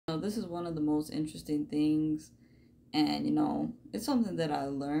This is one of the most interesting things, and it's something that I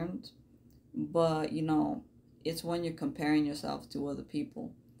learned, but it's when you're comparing yourself to other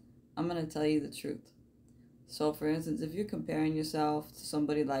people. I'm gonna tell you the truth. So, for instance, if you're comparing yourself to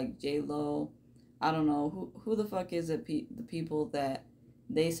somebody like J Lo, I don't know who the fuck is it? The people that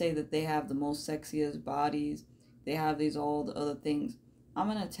they say that they have the most sexiest bodies, they have these all the other things. I'm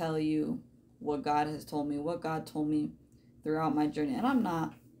gonna tell you what God has told me, what God told me throughout my journey, and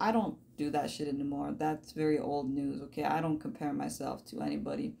I don't do that shit anymore. That's very old news. Okay, I don't compare myself to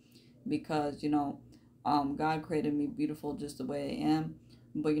anybody because God created me beautiful just the way I am.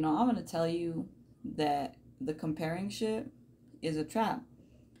 But I'm gonna tell you that the comparing shit is a trap,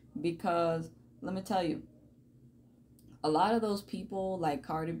 because let me tell you, a lot of those people like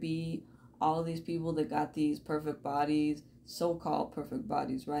Cardi B, all of these people that got these perfect bodies, so-called perfect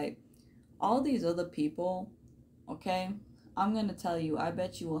bodies, right? All these other people, okay, I'm gonna tell you, I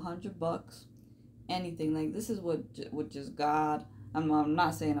bet you $100, anything. Like, this is what just God. I'm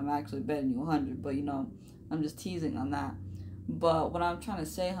not saying I'm actually betting you 100, but I'm just teasing on that. But what I'm trying to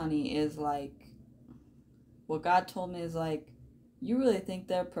say, honey, is like, what God told me is like, you really think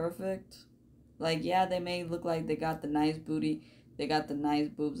they're perfect? Like, yeah, they may look like they got the nice booty, they got the nice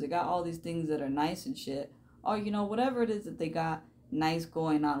boobs, they got all these things that are nice and shit. Or, whatever it is that they got nice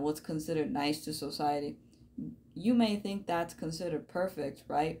going on, what's considered nice to society. You may think that's considered perfect,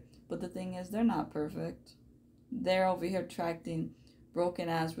 right? But the thing is, they're not perfect. They're over here attracting broken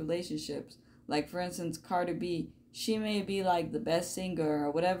ass relationships. Like, for instance, Cardi B, she may be like the best singer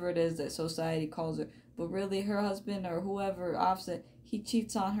or whatever it is that society calls her, but really her husband or whoever, Offset, he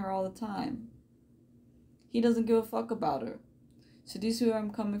cheats on her all the time. He doesn't give a fuck about her. So do you see where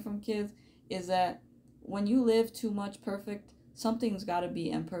I'm coming from, kids? Is that when you live too much perfect, something's got to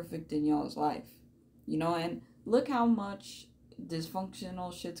be imperfect in y'all's life. And look how much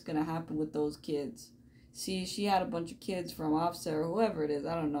dysfunctional shit's going to happen with those kids. See, she had a bunch of kids from Offset or whoever it is.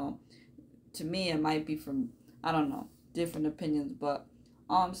 I don't know. To me, it might be from, I don't know, different opinions. But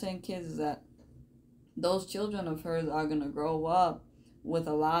all I'm saying, kids, is that those children of hers are going to grow up with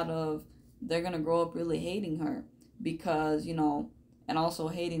a lot of, they're going to grow up really hating her because, and also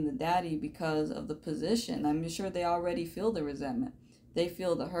hating the daddy because of the position. I'm sure they already feel the resentment. They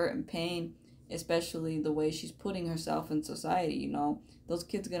feel the hurt and pain, especially the way she's putting herself in society. Those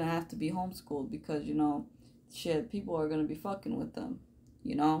kids are going to have to be homeschooled because, shit, people are going to be fucking with them,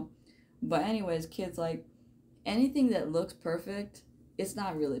 But anyways, kids, like, anything that looks perfect, it's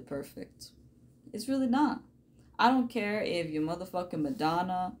not really perfect. It's really not. I don't care if you're motherfucking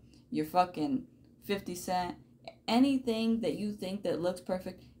Madonna, you're fucking 50 Cent, anything that you think that looks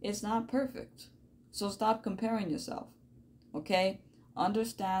perfect, it's not perfect. So stop comparing yourself, okay?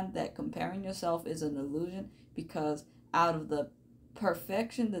 Understand that comparing yourself is an illusion, because out of the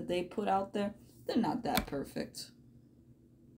perfection that they put out there, they're not that perfect.